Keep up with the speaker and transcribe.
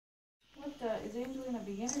Is Angelina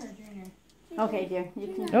beginner or junior? Okay, dear.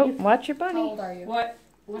 You can. Oh, watch your bunny. How old are you?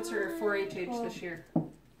 What's her 4-H age this year?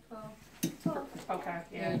 12. Okay,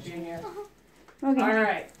 yeah, junior. Okay. All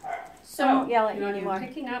right. So, Don't yell at you me want to do anymore.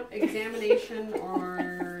 picking up, examination,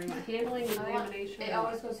 or you want handling, examination? It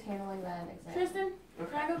always goes handling then exam. Tristan,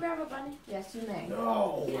 can I go grab a bunny? Yes, you may.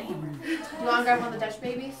 No. Do you want to grab one of the Dutch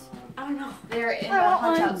babies? I don't know. They're in the I want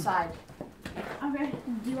hutch one. outside. Okay.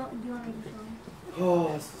 Do you want me to show him?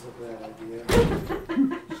 Oh, this is a bad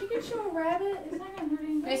idea. She can show a rabbit. It's not gonna hurt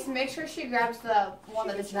anything. Mason, make sure she grabs the one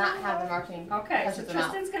that does not have the marking. Okay, so touches the mouth.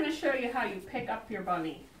 Tristan's going to show you how you pick up your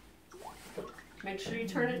bunny. Make sure you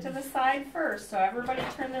turn it to the side first. So everybody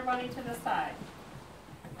turn their bunny to the side.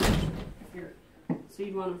 So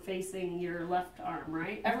you'd want them facing your left arm,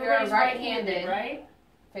 right? If Everybody's you're right-handed, right?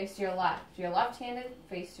 Face to your left. If you're left-handed,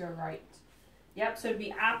 face your right. Yep, so it'd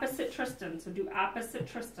be opposite Tristan. So do opposite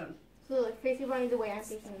Tristan. So like face your bunny the way I'm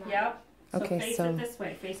facing them. Yep. So Okay, face so- it this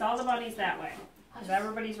way. Face all the bunnies that way. Because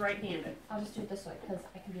everybody's right-handed. I'll just do it this way because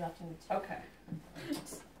I can be left-handed too. Okay.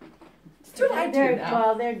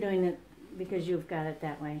 They're doing it because you've got it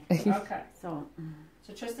that way. Okay. So.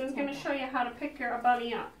 So Tristan's going to show you how to pick your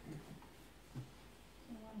bunny up.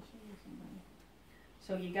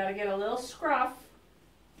 So you got to get a little scruff.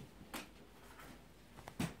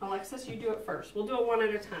 Alexis, you do it first. We'll do it one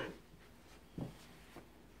at a time.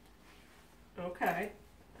 Okay.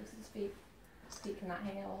 This is his feet. His feet cannot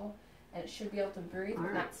hang out low. And it should be able to breathe All but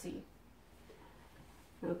right. not see.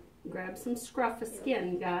 Now grab some scruff of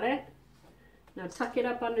skin. You got it? Now tuck it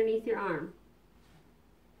up underneath your arm.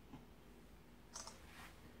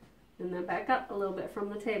 And then back up a little bit from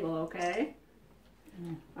the table, okay?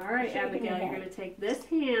 All right, Abigail, you're going to take this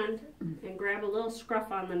hand and grab a little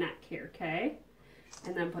scruff on the neck here, okay?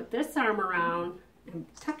 And then put this arm around and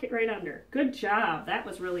tuck it right under. Good job. That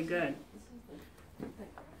was really good.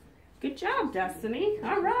 Good job, Destiny.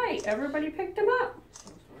 All right, everybody picked them up.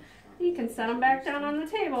 You can set them back down on the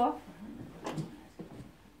table.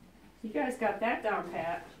 You guys got that down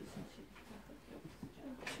pat.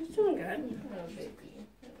 She's doing good. Little baby.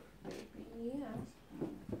 Yeah.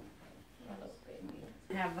 Little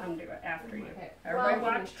baby. Have them do it after you. Okay. Everybody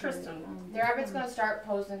Well, watch Tristan. The rabbit's going to start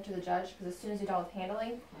posing to the judge because as soon as you're done with handling,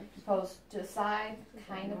 you pose to the side,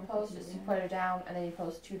 kind of pose, just you put it down, and then you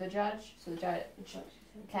pose to the judge. So the judge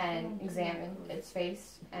can examine its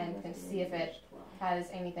face and can see if it has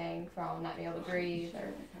anything from not being able to breathe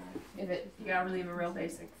or if it... You gotta leave it real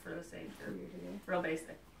basic for this age group. Real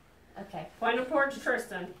basic. Okay. Point them towards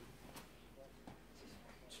Tristan.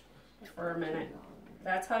 For a minute.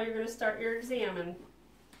 That's how you're gonna start your examine.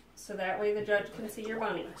 So that way the judge can see your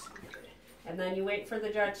bunny. And then you wait for the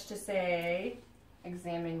judge to say,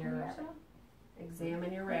 Examine your rabbit.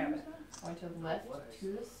 examine your rabbit. Going to lift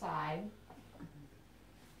to the side.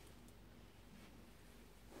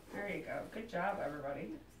 There you go. Good job, everybody.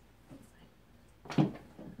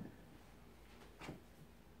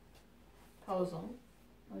 Pose them.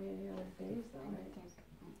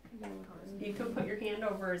 You can put your hand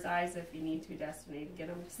over his eyes if you need to, Destiny, to get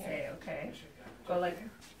him to stay, okay? Go like,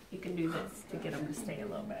 you can do this to get him to stay a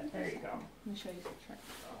little bit. There you go. Let me show you some tricks.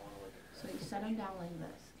 So you set him down like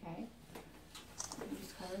this, okay? You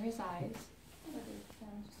just cover his eyes.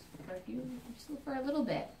 Just for a little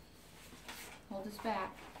bit. Hold his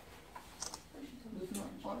back. Move him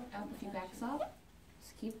up if he backs up.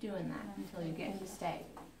 Just keep doing that until you get him to stay.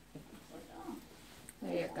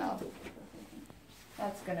 There you go.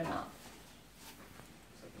 That's good enough.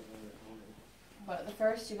 But the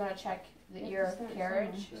first, you're going to check the ear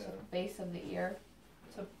carriage, so the base of the ear.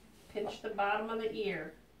 So pinch the bottom of the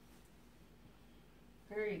ear.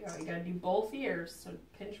 There you go. You gotta do both ears. So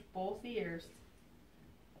pinch both ears.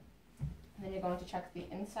 And then you're going to check the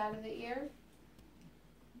inside of the ear.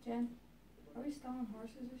 Jen, are we stalling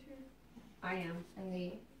horses this year? I am. And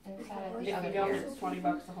the inside of If the you other don't, ear. it's $20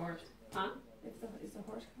 a horse. Huh? Is the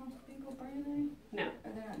horse council people bringing any? No.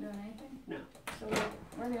 Are they not doing anything? No. So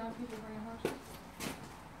where are the other people bringing horses?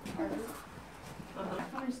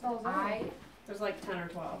 How many stalls are there? There's like 10 or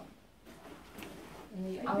 12.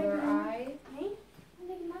 And the other eye. Me? I'm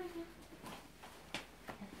taking mine.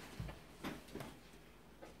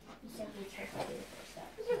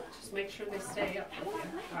 Just make sure they stay up.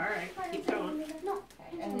 Alright, keep going.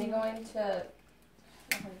 Okay. And you're going to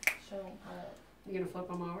show how to... You gonna flip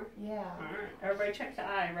them over? Yeah. Alright, everybody check the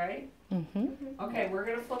eye, right? Mm-hmm. Okay, we're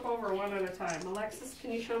gonna flip over one at a time. Alexis,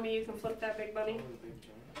 can you show me you can flip that big bunny?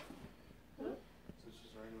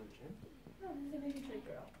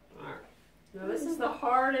 Alright. Now this is the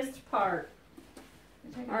hardest part.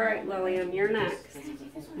 All right, Lillian, you're next.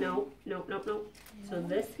 Nope. So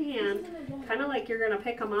this hand, kind of like you're gonna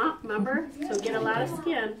pick them up, remember? So get a lot of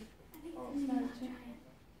skin.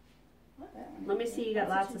 Let me see, you got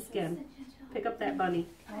lots of skin. Pick up that bunny.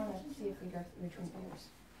 I want to see if we got between ears.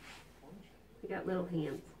 You got little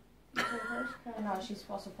hands. No, she's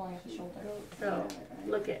also pulling at the shoulder. So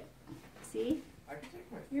look it. See?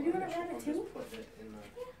 You're doing a rabbit too?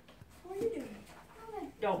 What are you doing?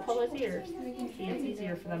 Don't pull his ears. See, it's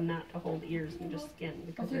easier for them not to hold ears and just skin.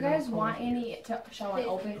 Because If you they're guys gonna want pull his any to show an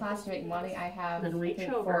open class to make money, I have Then reach I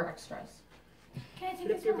think, over. 4 extras. Can I take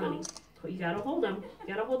Flip this your one bunny. off? But you gotta hold him. You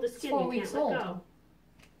gotta hold the skin. 4 You weeks can't let old.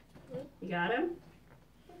 go. You got him?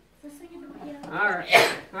 This thing in the-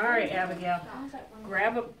 yeah. All right, Abigail.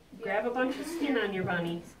 Grab a bunch of skin on your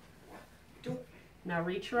bunny. Now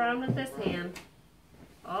reach around with this hand,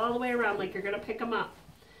 all the way around like you're gonna pick them up.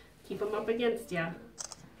 Keep them up against you,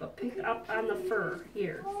 but pick up on the fur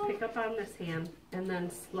here. Pick up on this hand, and then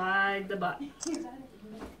slide the butt.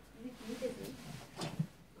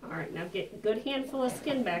 All right, now get a good handful of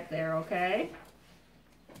skin back there, okay?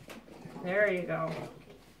 There you go.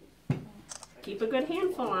 Keep a good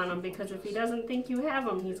handful on him because if he doesn't think you have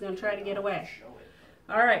him, he's gonna try to get away.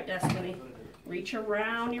 All right, Destiny, reach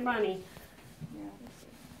around your bunny.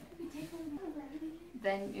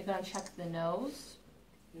 Then you're gonna check the nose.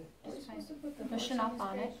 Just pushing up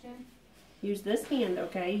on it. Use this hand,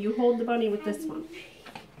 okay? You hold the bunny with this one.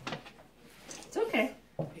 It's okay.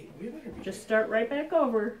 Just start right back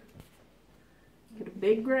over. Get a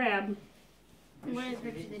big grab. What is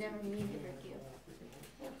Ricky? They never need to Ricky.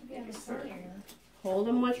 Hold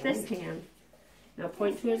him with this hand. Now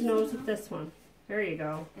point to his nose with this one. There you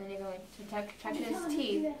go. And then you're going to check his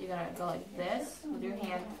teeth. You're gonna go like this with your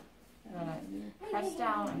hand. You're gonna press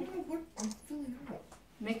down and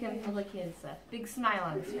make him look like he has a big smile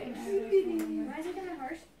on his face. Why is it gonna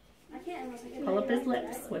hurt? I can't unless I get Pull up his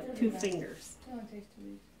lips with 2 fingers.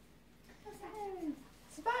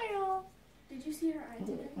 Smile. Did you see her eyes?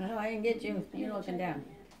 No, I didn't get you. You're looking down.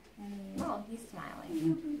 Oh, he's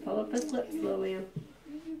smiling. Pull up his lips, Lillian.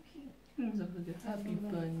 Happy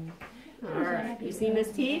bunny. All right. You seen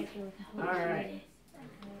his teeth? All right.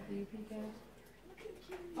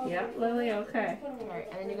 Yep, Lily, okay. Alright,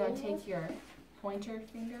 and then you're going to take your pointer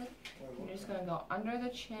finger. You're just going to go under the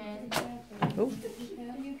chin.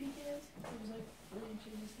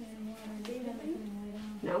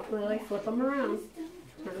 No, Lily, flip them around.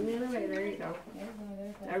 Turn them the other way. There you go.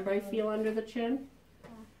 Everybody feel under the chin?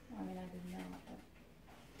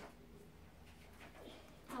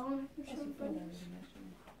 All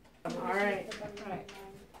right. Alright.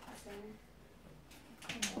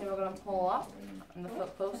 Then we're going to pull up on the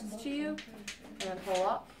foot closest to you. And then pull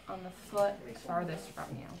up on the foot farthest from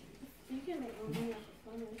you.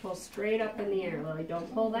 Pull straight up in the air, Lily.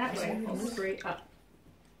 Don't pull that way. Pull straight up.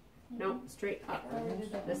 No, straight up.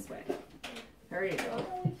 This way. There you go.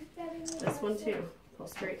 This one too. Pull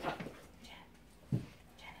straight up.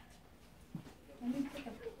 And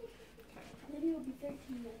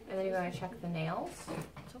then you're going to check the nails.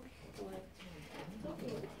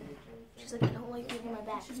 She's like, I don't like moving my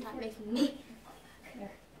back. It's not making me.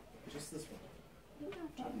 Just this one.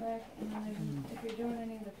 Drop back, and then if you're doing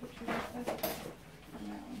any of the pictures and stuff, on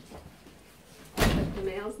that one. Check the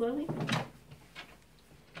nails, Lily.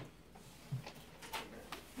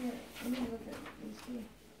 Here, let me look at these two.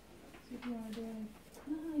 See if you want to do any.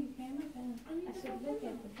 No, you can't look at them. I said, look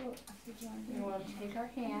at the book. I said, you want to do You want to take our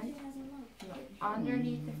hand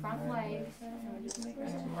underneath the front legs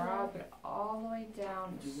and rub it all the way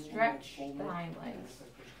down. Stretch the hind legs.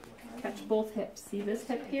 Catch both hips. See this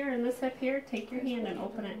hip here and this hip here? Take your hand and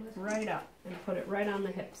open it right up and put it right on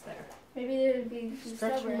the hips there. Maybe they would be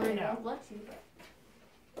Stretch stubborn them right and out. won't let you, but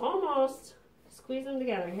Almost. Squeeze them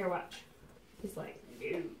together. Here, watch. He's like,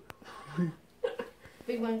 no.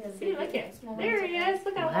 big one has See, look at there he is.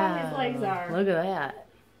 Look how long his legs are. Look at that.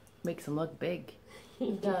 Makes him look big.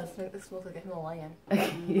 It does. Make this look like a Himalayan.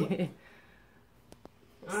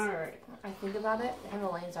 All right. I think about it, the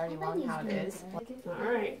Himalayan's already long how it is. All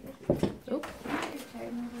right.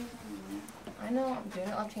 I know I'm doing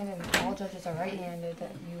it left-handed and all judges are right-handed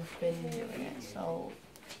that you've been doing it, so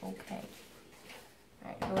okay.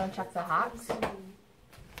 Alright, we're gonna check the hocks.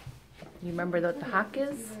 You remember what the hock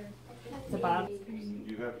is? The bottom.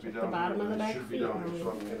 You have to be The down bottom there. of the It back should be feet, down or- here,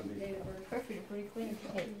 so I'm gonna be. Perfect, you're pretty clean.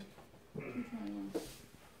 Hey,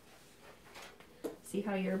 See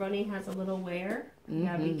how your bunny has a little wear? You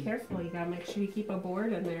gotta be Mhm. careful. You gotta make sure you keep a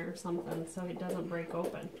board in there or something so it doesn't break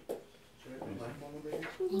open.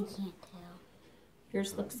 you can't tell.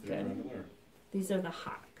 Yours looks good. These are the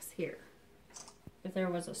hocks here. if there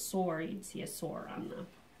was a sore, you'd see a sore on them.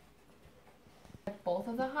 Both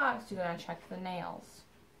of the hocks, you're gonna check the nails.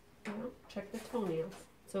 Check the toenails.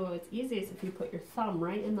 So it's easiest if you put your thumb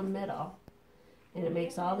right in the middle, and it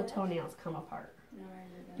makes all the toenails come apart.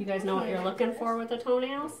 You guys know what you're looking for with the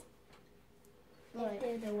toenails?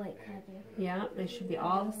 They're the white color. Yeah, they should be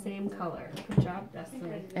all the same color. Good job,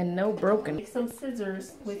 Destiny. And no broken. Take some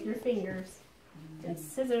scissors with your fingers and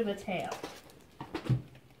scissor the tail.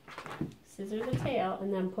 Scissor the tail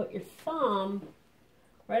and then put your thumb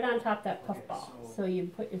right on top of that puffball. So you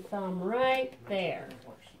put your thumb right there.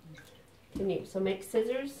 So make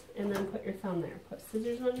scissors and then put your thumb there. Put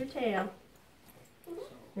scissors on your tail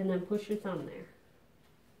and then push your thumb there.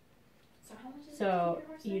 So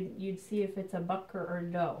you'd see if it's a buck or a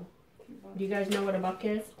doe. Do you guys know what a buck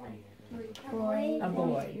is? Boy. A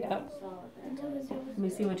boy. Yep. Let me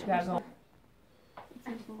see what you got going.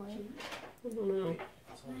 A boy. I don't know.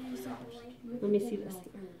 Let me see this.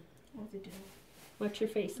 Watch your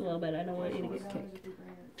face a little bit. I don't want you to get kicked.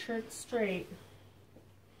 Shirt straight.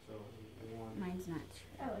 Mine's not.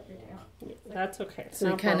 Yeah, that's okay. It's So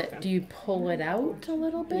you not kind broken. of, do you pull it out a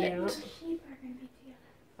little bit? Yeah.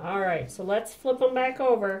 All right, so let's flip them back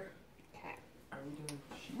over.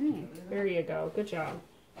 There you go. Good job.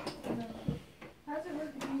 How does it work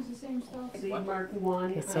if you use the same stuff? So you mark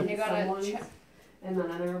one Okay, so- on You gotta someone's, check. and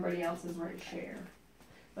then on everybody else's right share.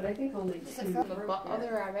 But I think only Just two. from the butt of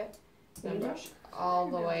the rabbit, then brush all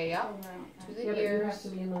the way up to the Yeah, but you have ears. to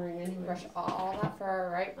be in the ring anyway. Brush all that fur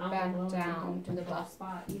right I don't back know if you down can to the pick a butt.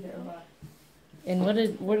 spot either, but And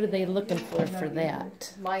what are they looking for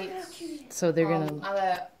that? Lights. So they're gonna. On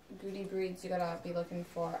the beauty breeds, you gotta be looking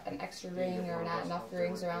for an extra ring or not enough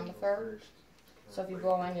rings around the fur. So if you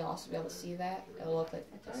blow in, you'll also be able to see that. It'll look like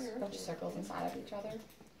just a bunch of circles inside of each other.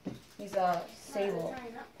 He's a sable.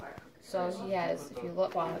 So he has, if you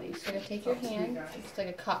look qualities, so you're gonna take your hand, just like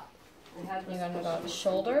a cup. You're gonna go to the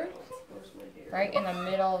shoulder, right in the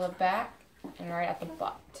middle of the back, and right at the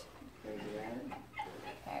butt.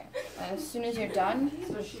 Okay. And as soon as you're done,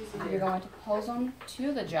 you're going to pose them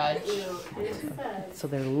to the judge. So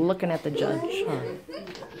they're looking at the judge. Huh?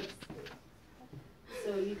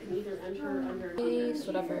 so you can either enter under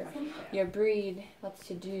Whatever your breed lets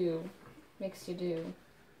you do, makes you do.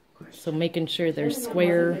 So making sure they're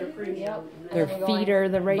square, Yep. their feet are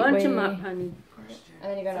the right Bunch way. them up, honey.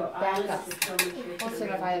 And then you're gonna back up. We'll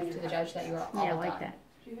signify to the judge that you are all Yeah, like done. that.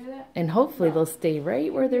 Did you hear that? And hopefully they'll stay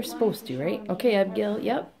right where they're supposed to, right? Okay, Abigail.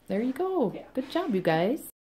 Yep, there you go. Good job, you guys.